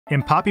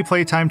In Poppy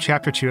Playtime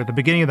Chapter 2, at the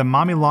beginning of the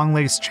Mommy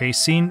Longlegs chase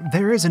scene,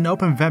 there is an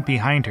open vent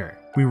behind her.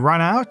 We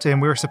run out,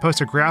 and we're supposed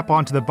to grapple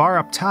onto the bar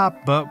up top,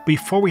 but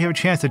before we have a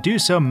chance to do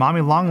so, Mommy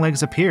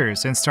Longlegs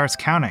appears and starts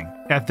counting.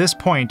 At this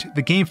point,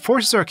 the game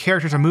forces our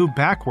character to move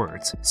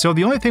backwards, so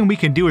the only thing we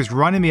can do is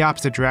run in the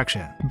opposite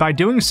direction. By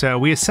doing so,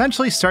 we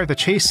essentially start the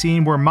chase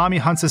scene where Mommy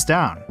hunts us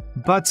down.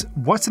 But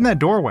what's in that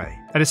doorway?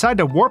 I decide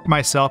to warp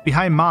myself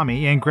behind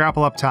Mommy and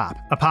grapple up top.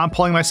 Upon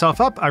pulling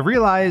myself up, I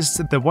realized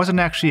that there wasn't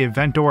actually a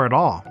vent door at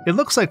all. It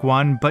looks like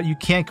one, but you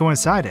can't go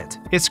inside it.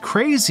 It's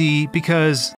crazy because